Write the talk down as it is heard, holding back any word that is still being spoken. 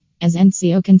As an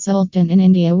SEO consultant in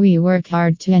India, we work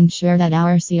hard to ensure that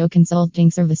our SEO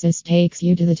consulting services takes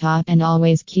you to the top and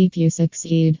always keep you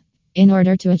succeed. In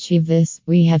order to achieve this,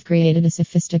 we have created a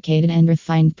sophisticated and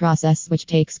refined process which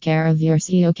takes care of your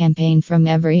SEO campaign from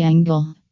every angle.